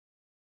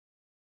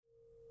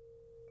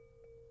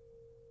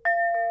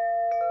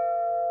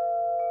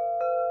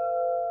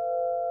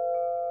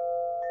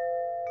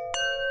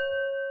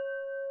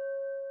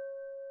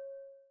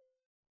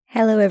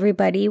Hello,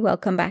 everybody.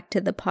 Welcome back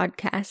to the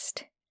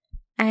podcast.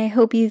 I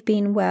hope you've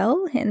been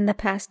well in the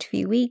past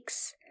few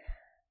weeks.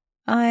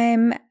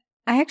 I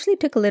actually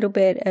took a little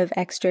bit of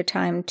extra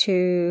time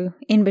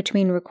in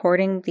between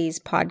recording these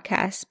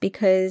podcasts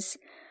because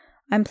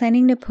I'm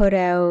planning to put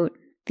out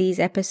these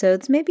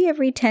episodes maybe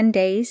every 10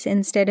 days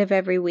instead of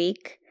every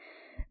week,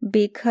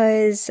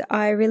 because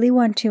I really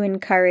want to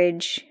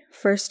encourage,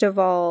 first of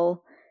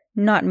all,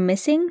 not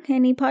missing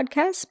any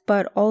podcasts,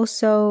 but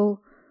also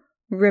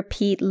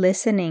repeat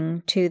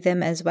listening to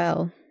them as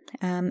well.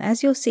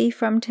 As you'll see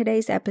from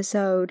today's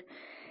episode,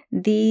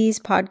 these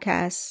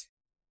podcasts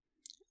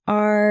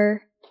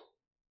are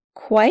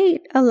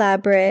quite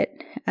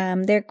elaborate.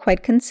 They're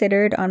quite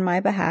considered on my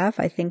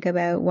behalf. I think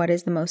about what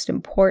is the most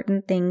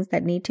important things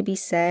that need to be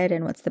said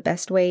and what's the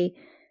best way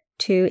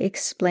to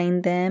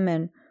explain them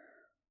and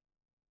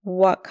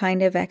what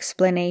kind of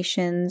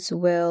explanations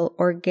will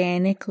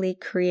organically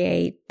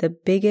create the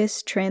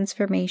biggest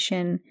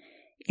transformation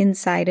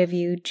inside of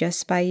you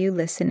just by you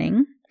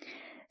listening.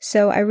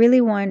 So I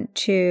really want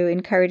to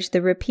encourage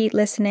the repeat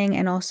listening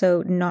and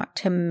also not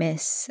to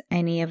miss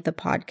any of the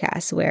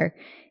podcasts, where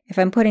if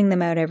I'm putting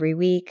them out every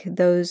week,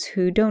 those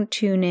who don't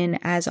tune in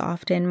as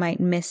often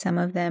might miss some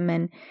of them,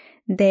 and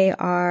they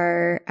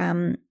are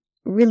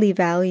really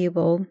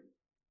valuable.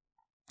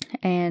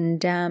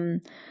 And,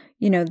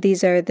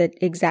 these are the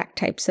exact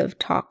types of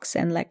talks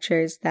and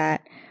lectures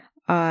that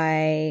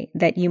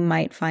you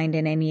might find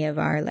in any of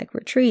our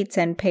retreats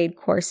and paid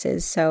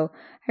courses. So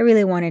I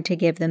really wanted to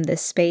give them the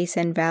space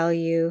and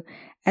value,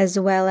 as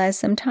well as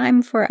some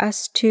time for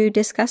us to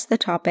discuss the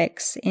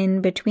topics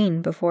in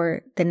between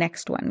before the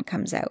next one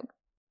comes out.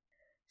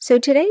 So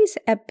today's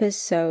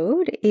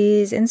episode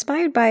is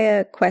inspired by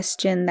a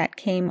question that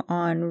came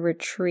on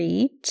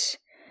retreat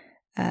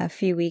a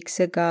few weeks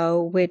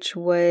ago, which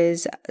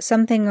was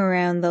something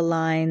around the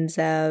lines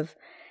of,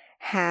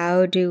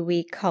 how do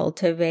we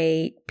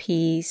cultivate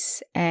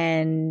peace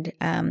and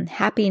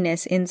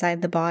happiness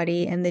inside the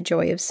body and the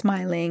joy of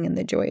smiling and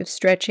the joy of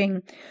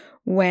stretching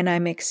when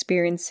I'm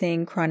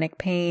experiencing chronic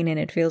pain and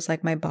it feels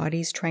like my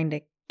body's trying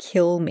to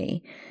kill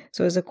me?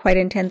 So it was a quite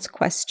intense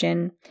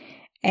question.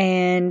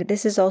 And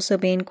this has also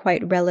been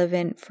quite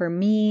relevant for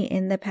me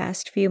in the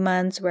past few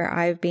months, where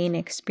I've been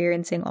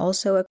experiencing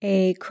also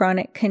a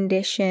chronic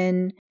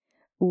condition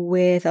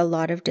with a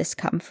lot of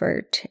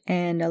discomfort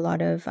and a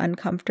lot of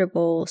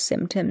uncomfortable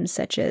symptoms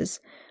such as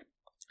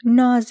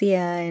nausea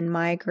and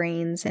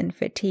migraines and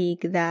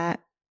fatigue,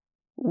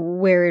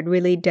 where it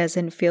really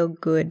doesn't feel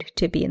good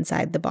to be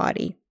inside the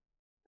body.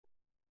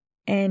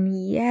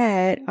 And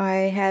yet I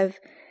have,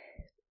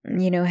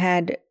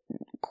 had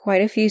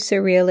quite a few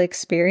surreal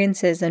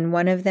experiences, and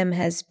one of them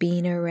has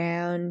been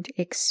around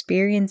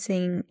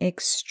experiencing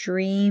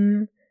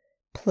extreme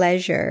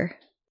pleasure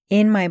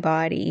in my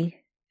body,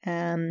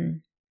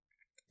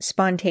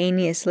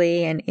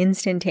 spontaneously and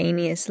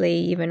instantaneously,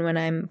 even when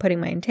I'm putting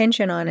my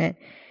intention on it,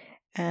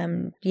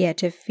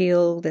 to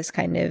feel this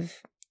kind of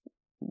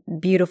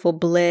beautiful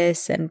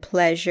bliss and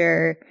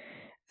pleasure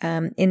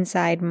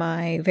inside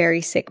my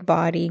very sick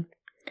body.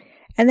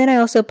 And then I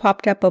also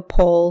popped up a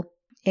poll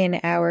in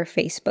our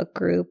Facebook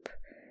group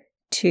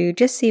to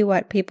just see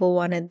what people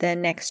wanted the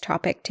next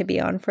topic to be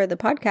on for the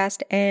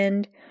podcast,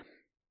 and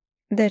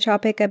the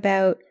topic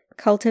about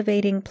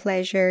cultivating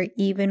pleasure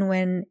even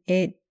when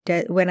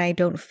I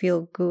don't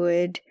feel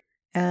good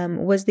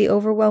was the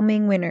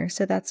overwhelming winner.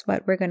 So that's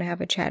what we're going to have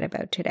a chat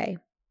about today.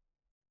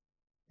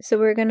 So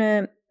we're going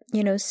to,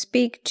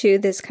 speak to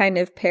this kind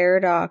of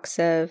paradox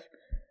of,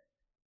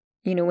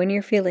 when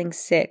you're feeling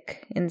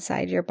sick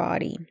inside your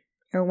body,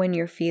 or when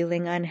you're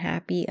feeling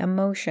unhappy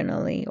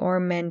emotionally or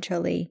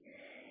mentally,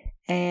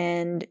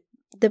 and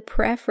the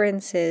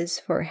preferences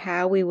for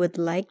how we would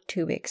like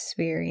to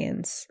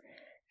experience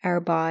our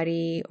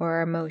body or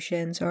our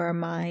emotions or our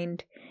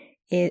mind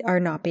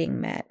are not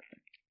being met.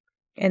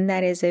 And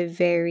that is a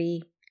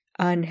very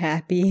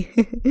unhappy.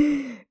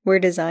 We're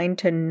designed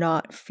to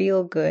not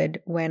feel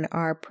good when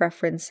our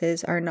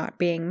preferences are not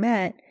being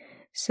met,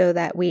 so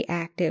that we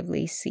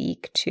actively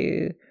seek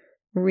to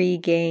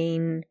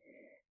regain,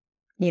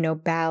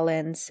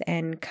 balance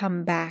and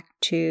come back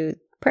to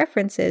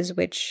preferences,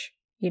 which,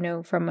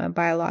 from a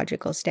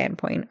biological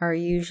standpoint, are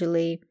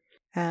usually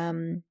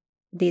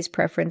these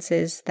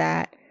preferences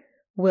that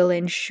will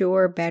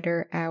ensure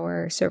better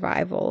our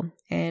survival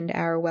and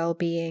our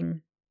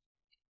well-being.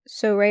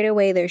 So right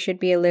away, there should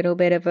be a little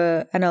bit of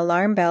an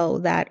alarm bell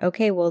that,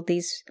 okay, well,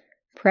 these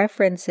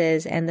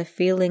preferences and the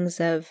feelings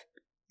of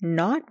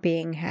not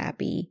being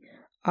happy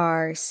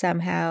are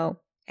somehow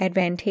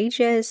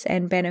advantageous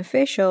and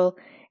beneficial.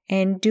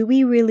 And do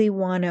we really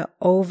want to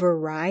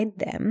override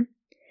them?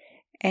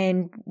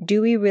 And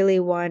do we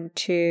really want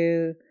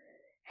to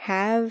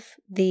have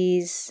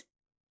these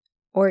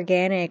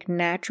organic,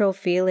 natural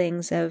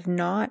feelings of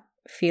not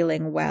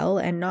feeling well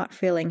and not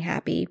feeling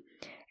happy,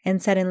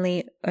 and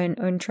suddenly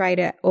and try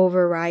to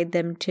override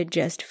them to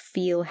just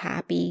feel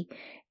happy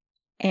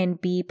and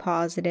be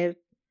positive?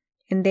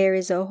 And there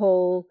is a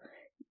whole,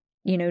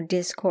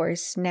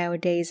 discourse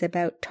nowadays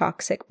about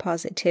toxic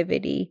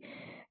positivity,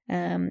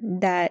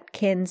 that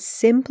can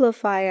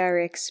simplify our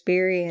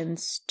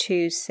experience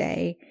to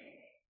say,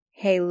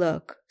 hey,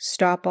 look,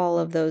 stop all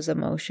of those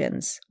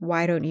emotions.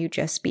 Why don't you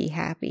just be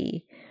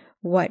happy?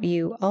 What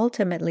you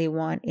ultimately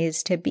want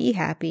is to be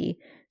happy.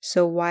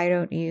 So why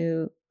don't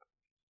you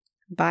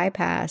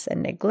bypass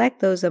and neglect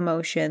those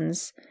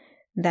emotions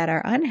that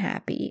are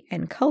unhappy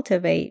and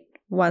cultivate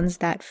ones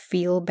that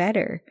feel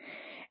better?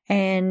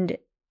 And,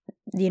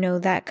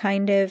 that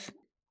kind of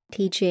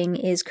teaching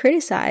is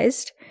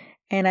criticized.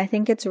 And I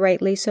think it's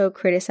rightly so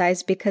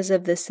criticized because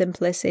of the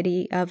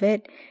simplicity of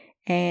it.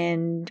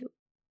 And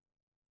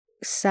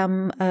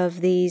some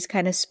of these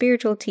kind of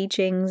spiritual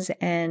teachings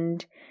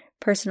and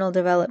personal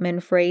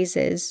development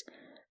phrases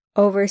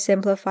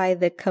oversimplify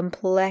the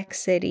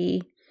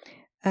complexity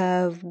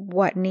of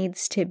what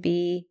needs to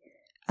be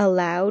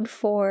allowed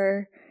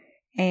for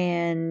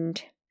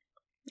and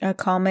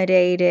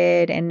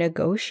accommodated and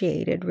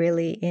negotiated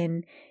really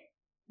in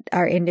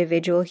our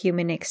individual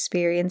human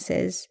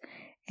experiences.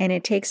 And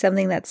it takes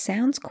something that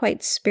sounds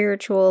quite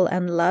spiritual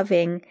and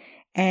loving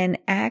and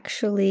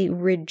actually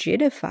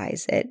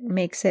rigidifies it,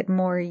 makes it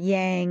more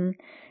yang,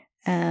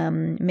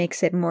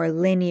 makes it more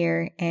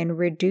linear, and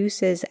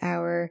reduces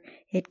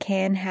it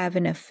can have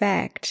an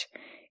effect.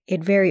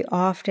 It very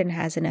often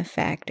has an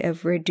effect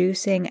of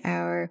reducing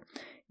our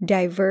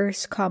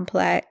diverse,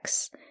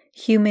 complex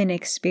human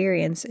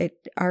experience,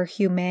 our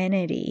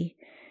humanity,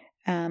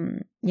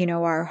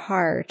 our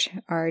heart,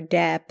 our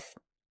depth,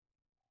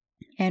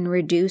 and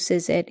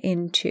reduces it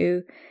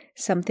into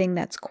something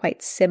that's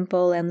quite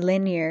simple and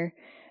linear.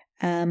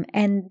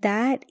 And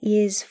that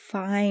is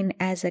fine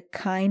as a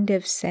kind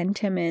of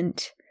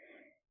sentiment,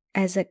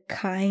 as a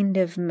kind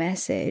of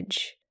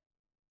message.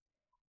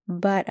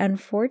 But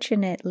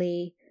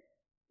unfortunately,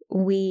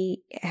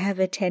 we have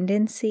a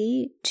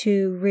tendency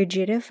to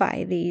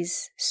rigidify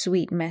these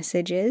sweet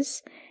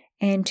messages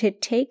and to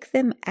take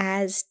them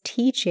as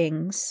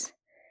teachings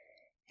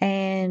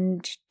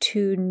and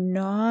to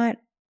not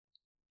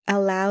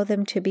allow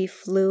them to be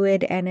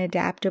fluid and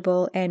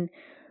adaptable. And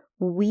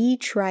we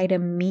try to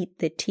meet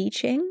the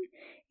teaching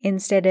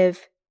instead of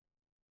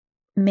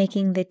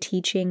making the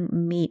teaching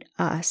meet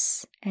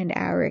us and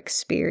our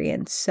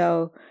experience.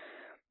 So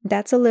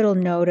that's a little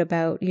note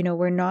about,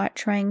 we're not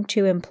trying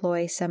to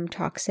employ some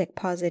toxic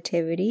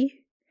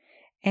positivity.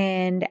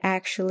 And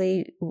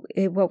actually,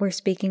 what we're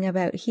speaking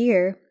about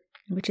here,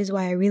 which is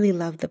why I really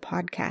love the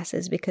podcast,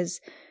 is because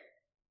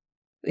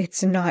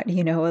it's not,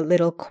 a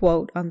little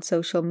quote on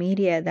social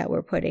media that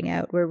we're putting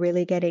out. We're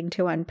really getting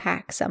to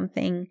unpack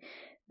something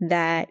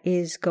that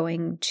is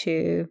going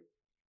to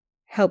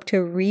help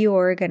to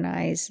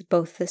reorganize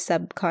both the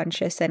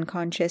subconscious and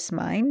conscious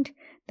mind.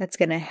 That's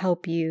going to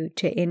help you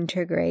to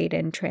integrate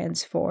and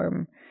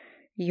transform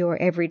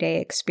your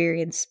everyday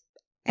experience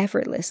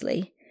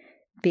effortlessly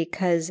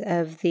because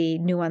of the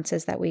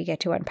nuances that we get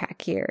to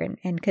unpack here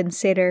and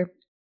consider.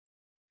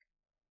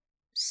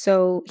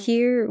 So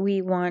here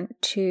we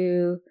want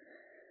to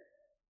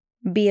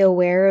be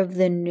aware of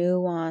the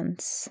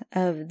nuance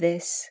of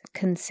this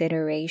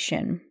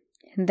consideration,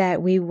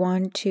 that we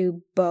want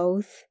to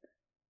both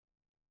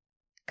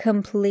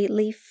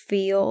completely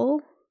feel,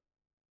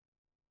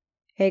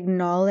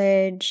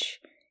 acknowledge,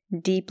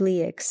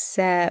 deeply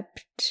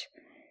accept,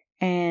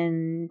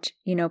 and,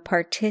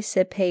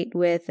 participate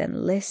with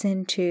and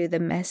listen to the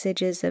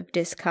messages of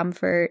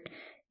discomfort,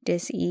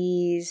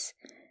 dis-ease,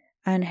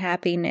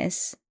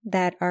 unhappiness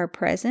that are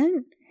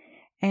present.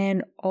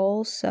 And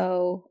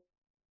also,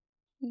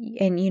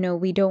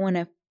 we don't want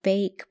to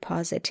fake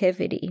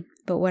positivity.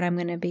 But what I'm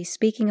going to be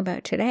speaking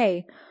about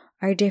today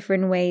are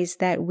different ways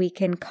that we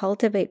can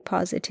cultivate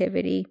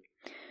positivity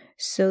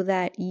so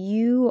that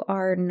you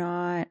are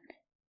not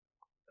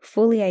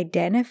fully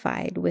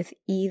identified with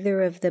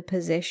either of the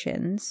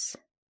positions.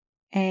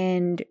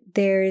 And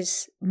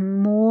there's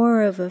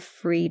more of a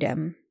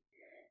freedom.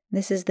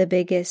 This is the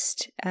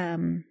biggest,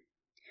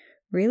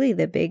 really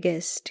the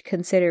biggest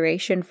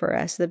consideration for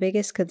us. The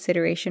biggest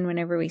consideration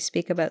whenever we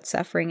speak about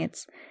suffering,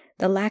 it's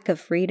the lack of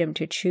freedom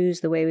to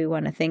choose the way we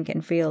want to think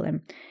and feel.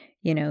 And,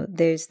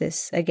 there's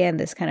this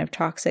kind of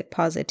toxic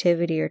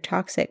positivity or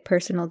toxic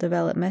personal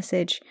development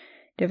message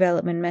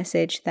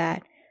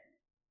that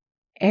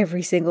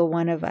every single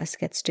one of us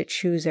gets to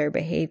choose our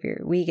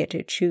behavior. We get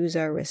to choose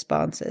our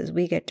responses.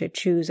 We get to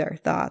choose our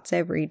thoughts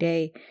every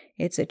day.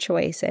 It's a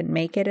choice and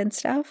make it and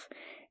stuff.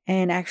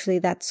 And actually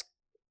that's,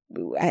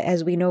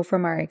 as we know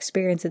from our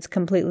experience, it's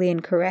completely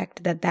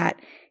incorrect that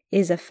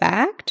is a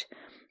fact,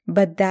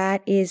 but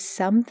that is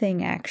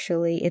something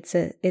actually,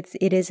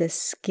 it is a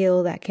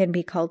skill that can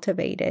be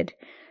cultivated.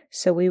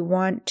 So we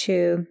want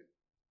to,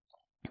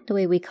 the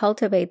way we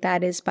cultivate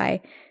that is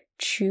by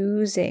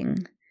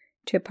choosing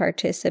to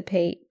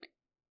participate,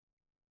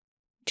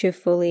 to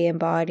fully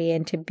embody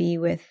and to be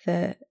with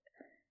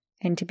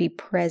and to be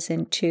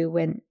present to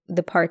when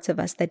the parts of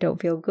us that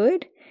don't feel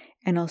good,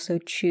 and also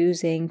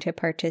choosing to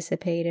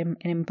participate and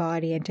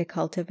embody and to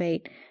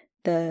cultivate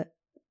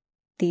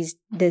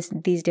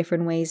these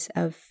different ways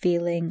of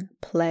feeling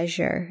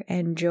pleasure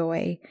and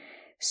joy.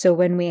 So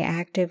when we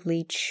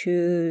actively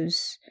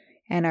choose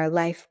and our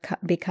life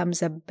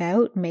becomes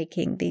about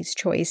making these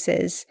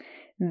choices,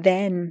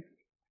 then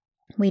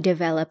we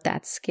develop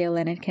that skill,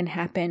 and it can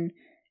happen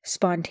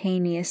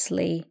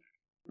spontaneously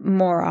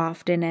more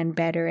often and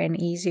better and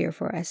easier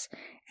for us.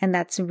 And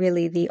that's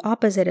really the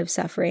opposite of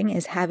suffering,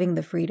 is having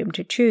the freedom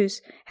to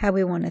choose how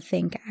we want to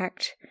think,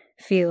 act,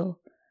 feel,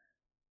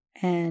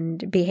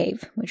 and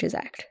behave, which is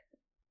act.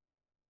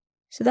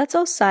 So that's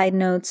all side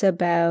notes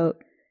about,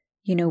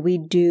 we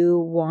do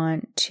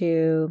want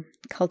to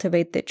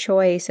cultivate the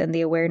choice and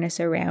the awareness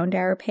around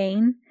our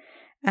pain.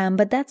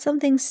 But that's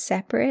something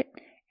separate.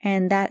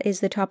 And that is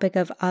the topic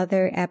of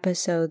other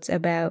episodes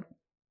about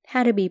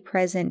how to be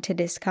present to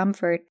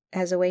discomfort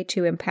as a way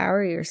to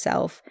empower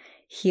yourself,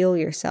 heal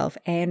yourself,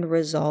 and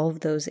resolve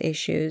those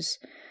issues.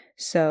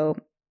 So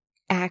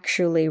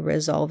actually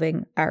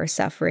resolving our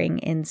suffering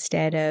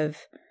instead of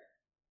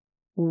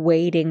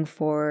waiting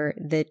for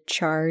the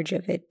charge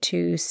of it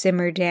to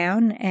simmer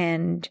down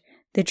and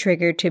the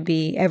trigger to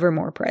be ever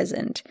more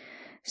present.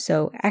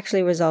 So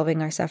actually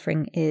resolving our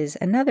suffering is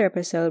another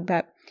episode,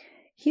 but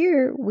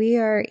here we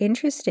are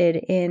interested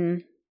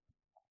in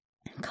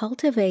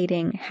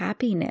cultivating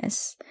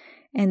happiness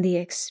and the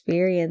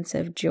experience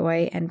of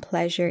joy and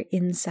pleasure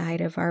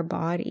inside of our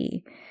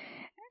body.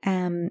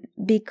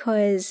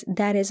 Because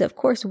that is, of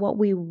course, what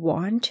we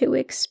want to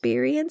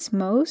experience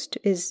most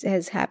is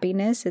as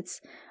happiness.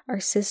 It's our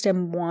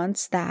system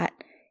wants that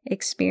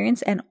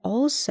experience, and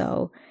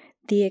also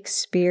the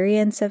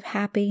experience of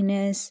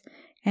happiness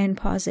and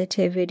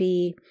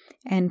positivity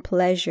and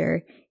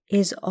pleasure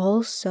is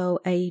also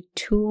a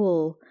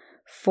tool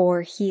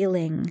for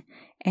healing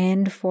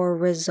and for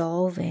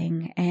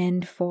resolving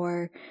and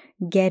for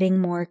getting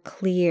more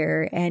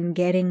clear and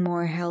getting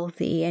more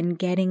healthy and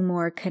getting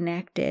more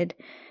connected.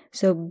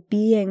 So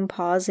being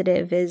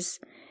positive is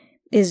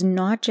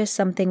not just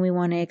something we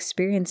want to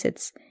experience.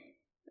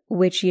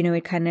 Which,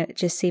 it kind of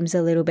just seems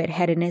a little bit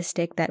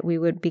hedonistic that we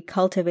would be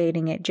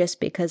cultivating it just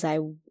because I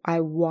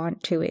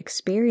want to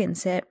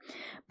experience it.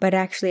 But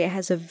actually it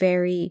has a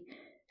very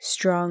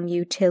strong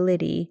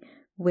utility,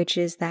 which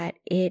is that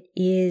it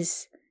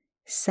is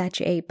such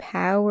a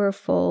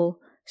powerful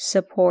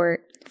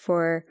support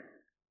for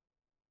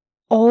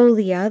all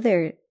the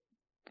other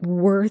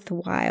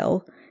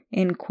worthwhile,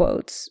 in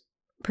quotes,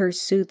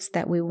 pursuits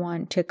that we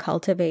want to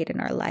cultivate in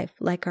our life,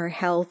 like our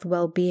health,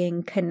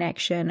 well-being,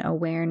 connection,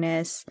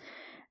 awareness,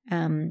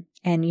 and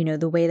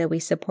the way that we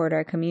support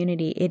our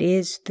community. It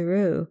is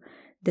through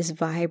this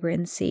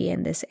vibrancy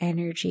and this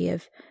energy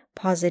of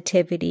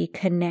positivity,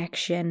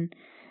 connection,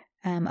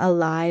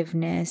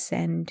 aliveness,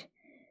 and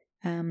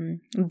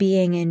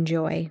being in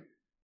joy.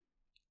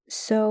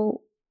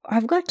 So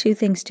I've got two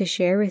things to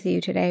share with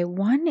you today.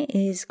 One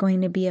is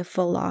going to be a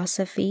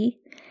philosophy,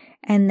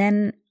 and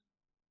then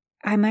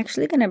I'm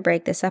actually going to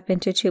break this up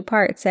into two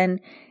parts. And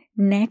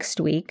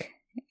next week,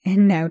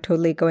 and now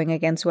totally going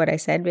against what I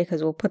said,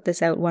 because we'll put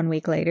this out 1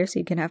 week later, so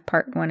you can have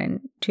part 1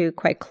 and 2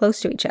 quite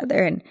close to each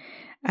other and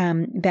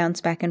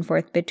bounce back and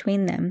forth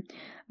between them.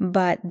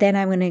 But then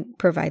I'm going to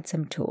provide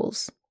some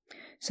tools.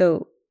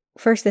 So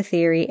first the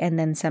theory and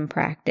then some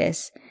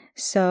practice.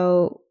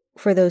 So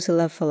for those who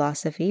love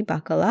philosophy,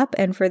 buckle up.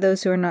 And for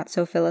those who are not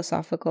so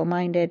philosophical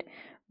minded,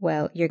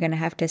 well, you're going to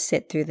have to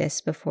sit through this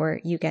before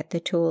you get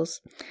the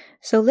tools.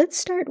 So let's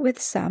start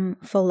with some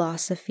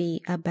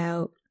philosophy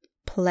about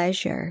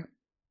pleasure.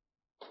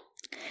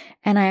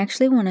 And I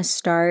actually want to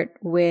start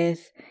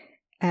with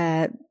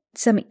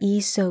some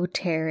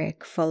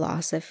esoteric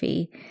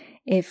philosophy.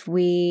 If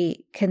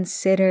we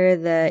consider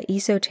the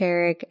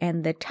esoteric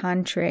and the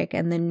tantric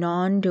and the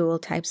non-dual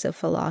types of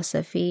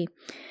philosophy,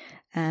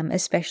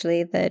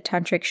 especially the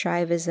tantric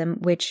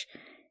Shaivism, which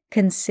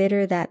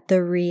consider that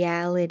the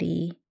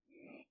reality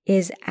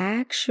is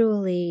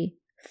actually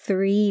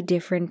 3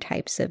 different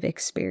types of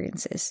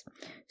experiences.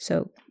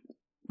 So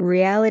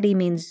reality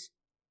means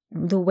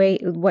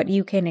what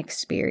you can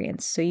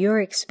experience. So you're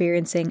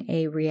experiencing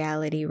a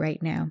reality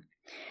right now.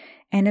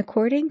 And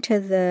according to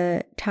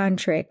the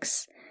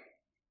tantrics,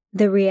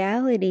 the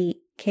reality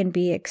can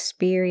be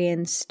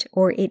experienced,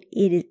 or it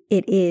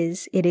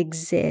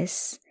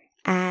exists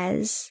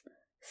as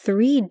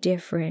 3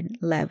 different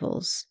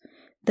levels.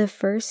 The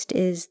first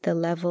is the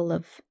level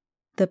of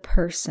the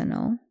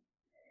personal.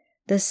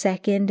 The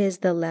second is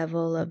the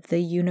level of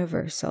the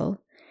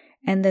universal.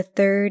 And the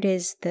third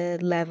is the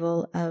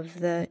level of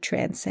the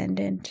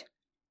transcendent.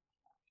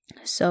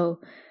 So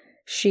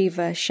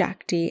Shiva,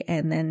 Shakti,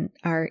 and then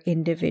our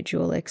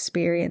individual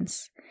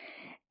experience.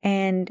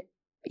 And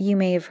you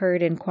may have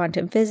heard in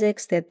quantum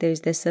physics that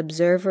there's this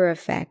observer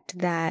effect,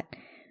 that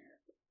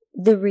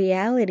the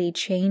reality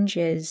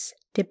changes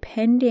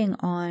depending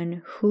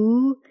on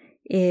who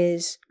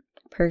is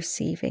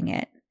perceiving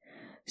it.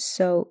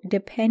 So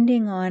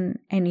depending on,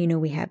 and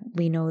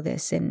we know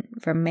this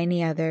from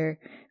many other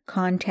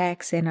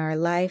contexts in our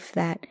life,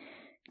 that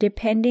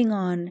depending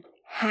on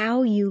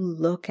how you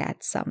look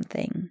at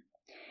something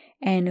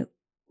and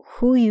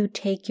who you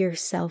take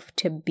yourself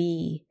to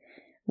be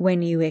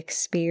when you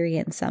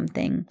experience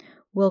something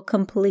will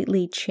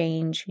completely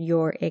change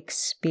your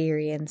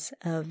experience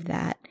of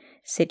that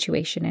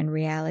situation and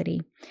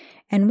reality.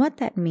 And what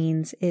that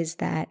means is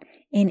that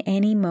in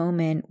any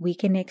moment, we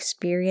can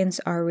experience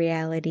our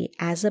reality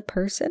as a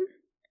person.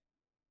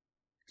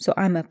 So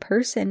I'm a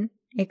person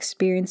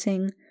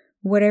experiencing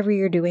whatever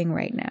you're doing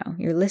right now.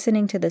 You're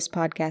listening to this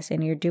podcast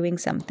and you're doing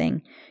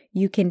something.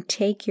 You can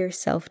take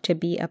yourself to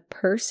be a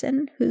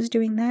person who's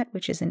doing that,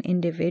 which is an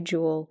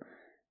individual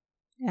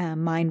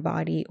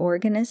mind-body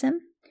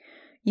organism.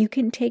 You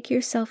can take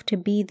yourself to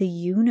be the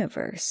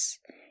universe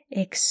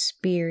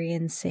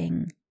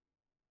experiencing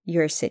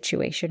your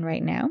situation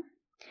right now.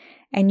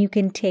 And you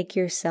can take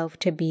yourself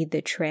to be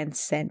the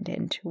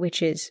transcendent,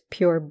 which is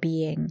pure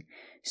being.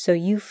 So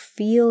you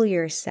feel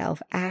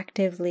yourself,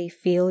 actively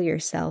feel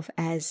yourself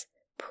as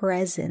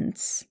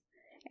presence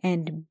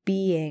and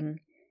being,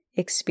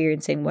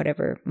 experiencing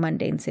whatever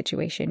mundane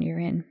situation you're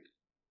in.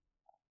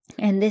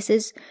 And this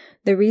is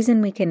the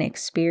reason we can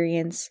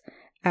experience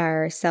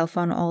ourself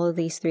on all of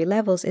these three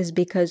levels, is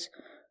because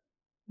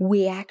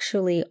we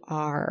actually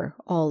are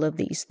all of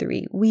these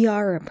three. We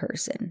are a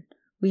person.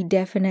 We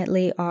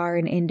definitely are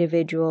an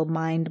individual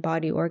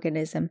mind-body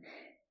organism.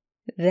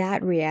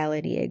 That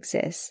reality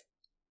exists.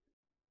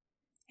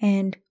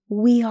 And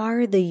we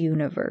are the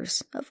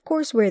universe. Of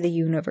course, we're the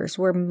universe.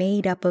 We're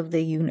made up of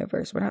the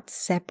universe. We're not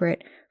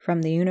separate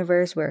from the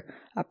universe. We're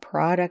a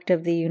product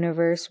of the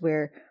universe.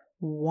 We're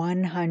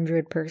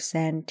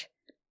 100%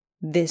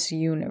 this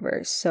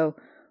universe. So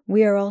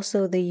we are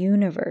also the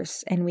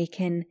universe, and we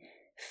can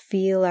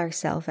feel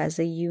ourselves as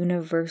a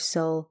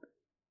universal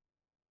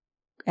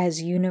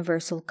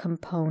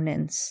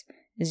components,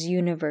 as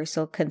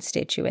universal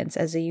constituents,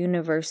 as a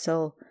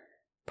universal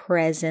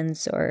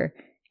presence or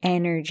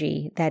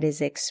energy that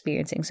is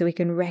experiencing. So we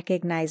can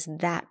recognize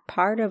that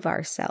part of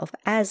ourself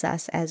as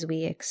us as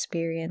we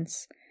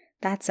experience.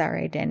 That's our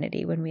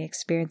identity when we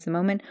experience the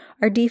moment.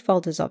 Our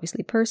default is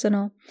obviously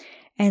personal.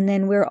 And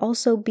then we're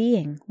also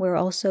being. We're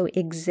also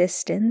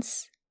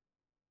existence.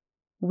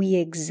 We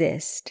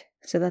exist.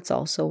 So that's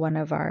also one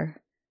of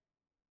our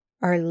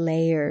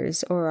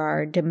layers or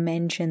our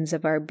dimensions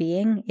of our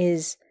being,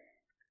 is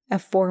a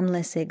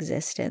formless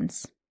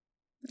existence.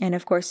 And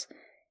of course,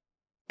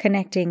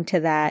 connecting to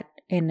that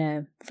in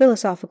a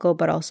philosophical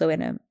but also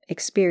in an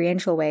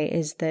experiential way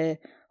is the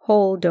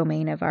whole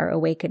domain of our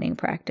awakening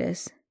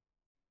practice.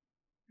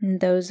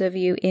 And those of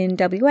you in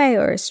WA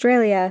or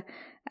Australia,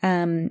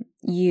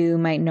 you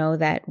might know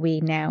that we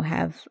now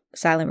have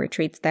silent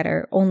retreats that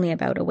are only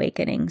about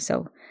awakening.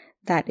 So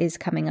that is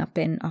coming up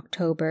in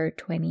October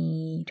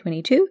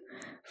 2022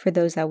 for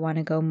those that want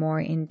to go more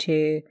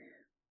into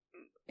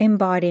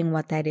embodying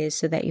what that is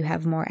so that you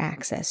have more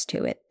access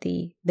to it,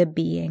 the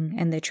being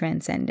and the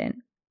transcendent.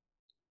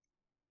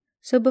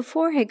 So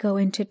before I go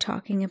into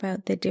talking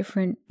about the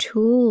different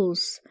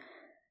tools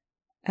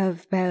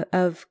of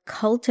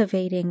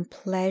cultivating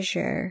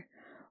pleasure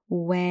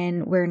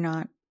when we're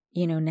not,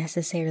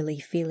 necessarily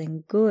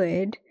feeling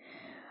good,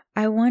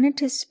 I wanted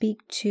to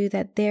speak to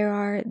that there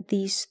are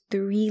these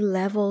three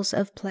levels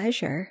of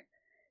pleasure.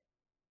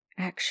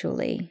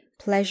 Actually,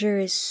 pleasure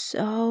is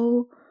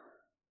so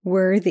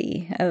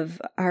worthy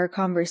of our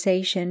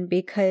conversation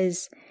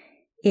because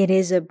it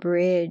is a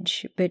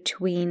bridge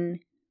between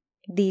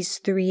these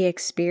three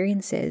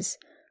experiences.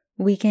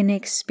 We can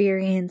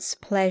experience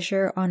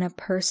pleasure on a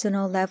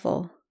personal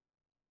level,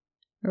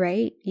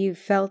 right? You've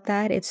felt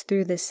that. It's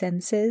through the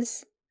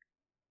senses.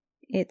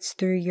 It's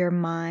through your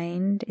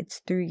mind. It's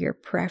through your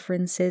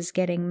preferences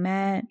getting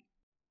met,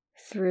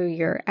 through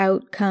your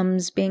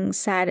outcomes being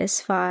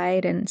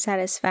satisfied and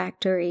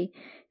satisfactory,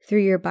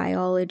 through your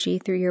biology,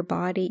 through your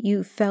body.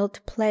 You felt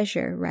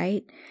pleasure,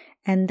 right?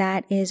 And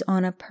that is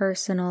on a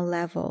personal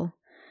level.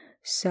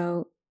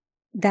 So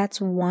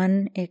that's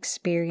one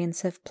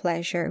experience of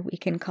pleasure we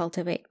can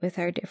cultivate with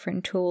our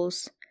different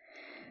tools.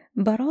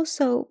 But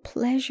also,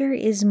 pleasure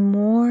is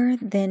more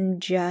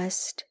than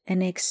just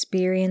an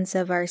experience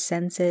of our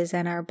senses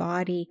and our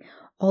body,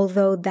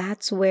 although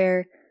that's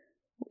where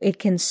it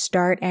can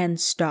start and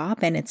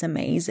stop, and it's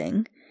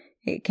amazing.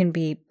 It can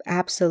be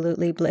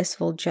absolutely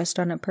blissful just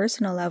on a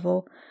personal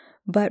level,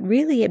 but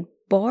really it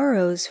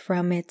borrows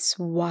from its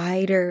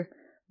wider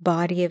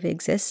body of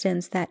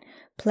existence that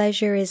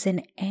pleasure is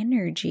an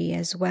energy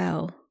as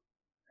well,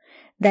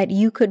 that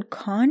you could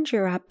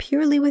conjure up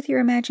purely with your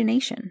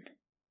imagination.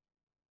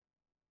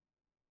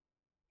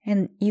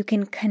 And you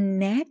can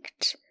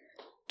connect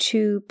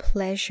to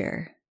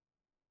pleasure.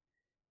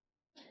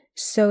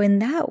 So in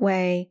that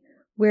way,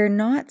 we're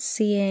not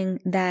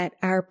seeing that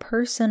our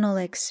personal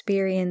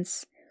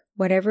experience,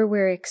 whatever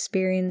we're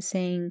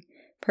experiencing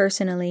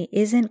personally,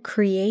 isn't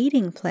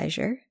creating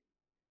pleasure.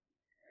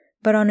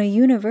 But on a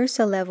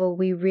universal level,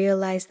 we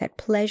realize that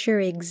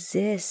pleasure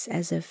exists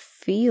as a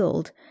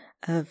field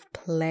of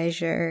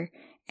pleasure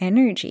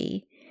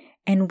energy,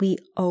 and we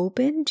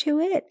open to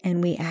it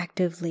and we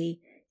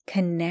actively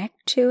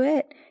connect to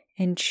it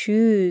and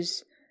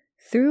choose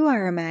through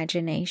our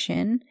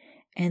imagination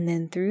and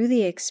then through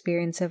the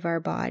experience of our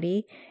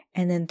body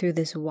and then through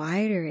this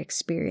wider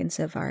experience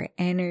of our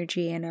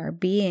energy and our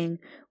being,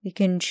 we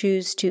can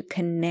choose to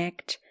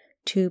connect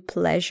to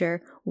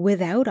pleasure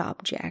without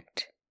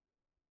object.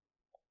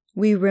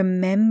 We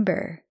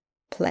remember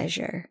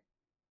pleasure.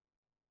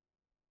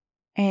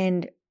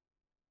 And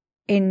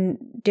in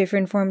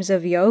different forms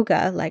of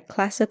yoga, like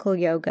classical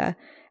yoga,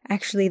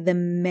 actually the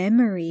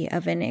memory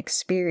of an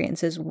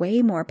experience is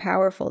way more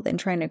powerful than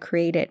trying to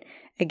create it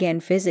again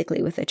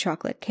physically with a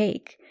chocolate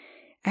cake.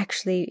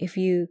 Actually,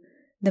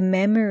 the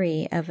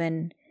memory of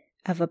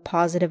a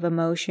positive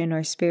emotion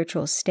or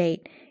spiritual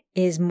state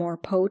is more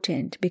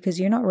potent because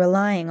you're not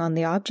relying on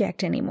the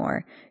object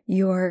anymore.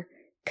 You're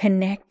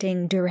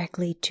connecting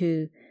directly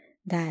to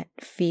that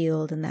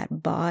field and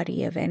that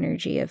body of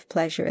energy of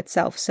pleasure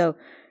itself. So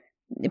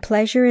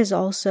pleasure is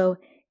also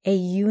a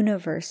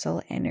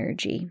universal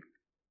energy.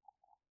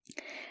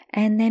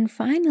 And then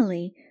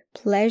finally,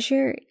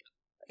 pleasure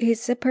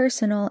is a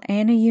personal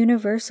and a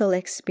universal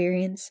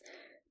experience,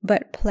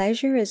 but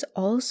pleasure is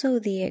also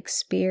the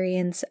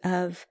experience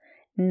of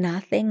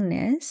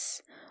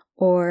nothingness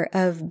or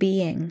of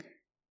being.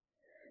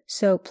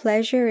 So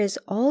pleasure is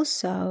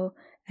also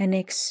an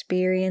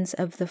experience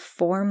of the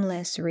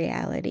formless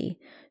reality.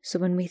 So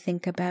when we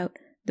think about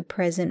the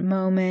present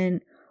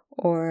moment,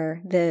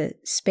 or the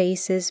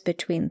spaces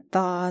between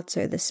thoughts,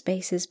 or the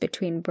spaces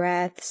between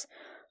breaths,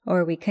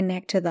 or we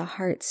connect to the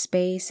heart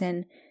space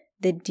and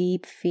the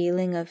deep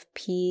feeling of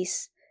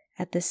peace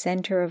at the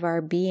center of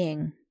our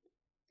being.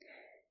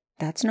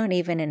 That's not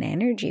even an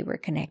energy we're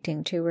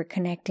connecting to. We're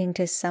connecting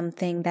to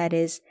something that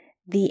is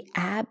the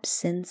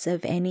absence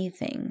of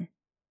anything.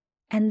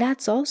 And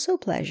that's also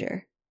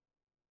pleasure.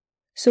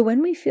 So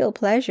when we feel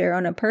pleasure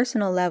on a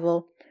personal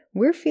level,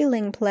 we're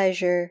feeling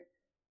pleasure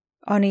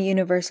on a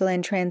universal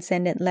and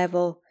transcendent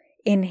level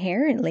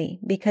inherently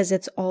because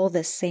it's all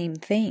the same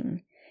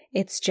thing.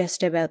 It's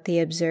just about the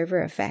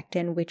observer effect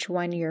and which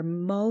one you're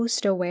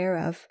most aware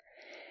of.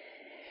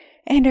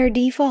 And our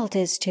default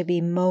is to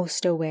be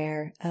most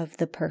aware of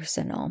the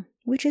personal,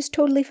 which is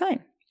totally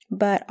fine.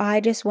 But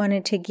I just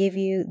wanted to give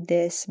you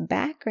this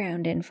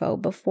background info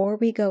before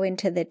we go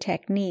into the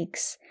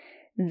techniques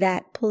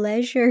that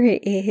pleasure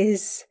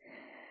is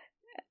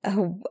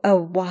a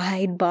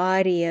wide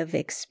body of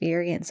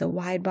experience, a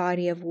wide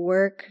body of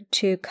work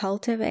to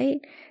cultivate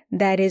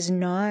that is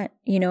not,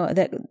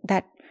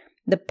 that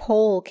the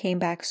poll came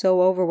back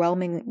so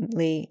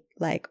overwhelmingly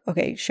like,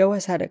 okay, show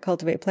us how to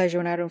cultivate pleasure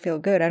when I don't feel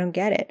good. I don't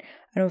get it.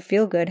 I don't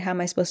feel good. How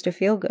am I supposed to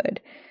feel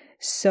good?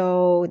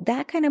 So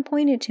that kind of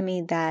pointed to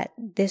me that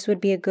this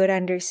would be a good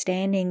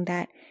understanding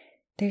that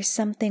there's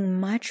something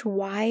much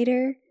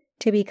wider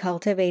to be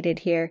cultivated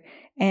here.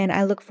 And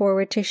I look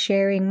forward to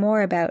sharing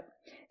more about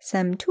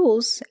some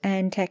tools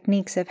and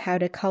techniques of how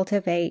to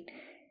cultivate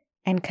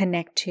and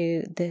connect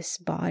to this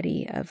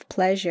body of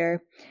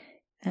pleasure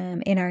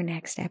in our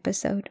next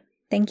episode.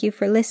 Thank you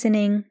for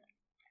listening.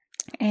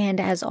 And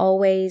as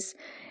always,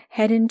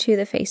 head into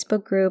the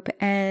Facebook group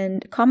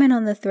and comment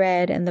on the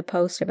thread and the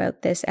post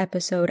about this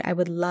episode. I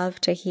would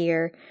love to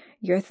hear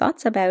your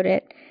thoughts about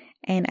it,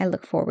 and I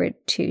look forward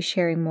to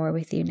sharing more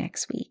with you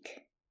next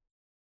week.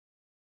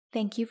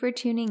 Thank you for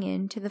tuning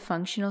in to the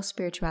Functional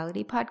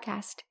Spirituality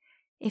Podcast.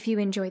 If you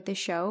enjoyed the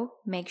show,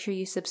 make sure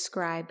you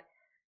subscribe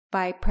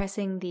by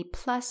pressing the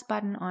plus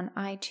button on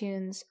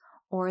iTunes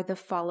or the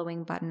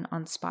following button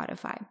on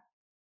Spotify.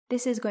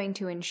 This is going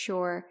to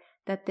ensure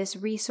that this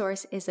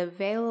resource is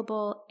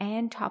available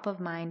and top of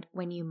mind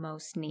when you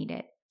most need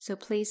it. So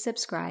please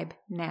subscribe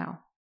now.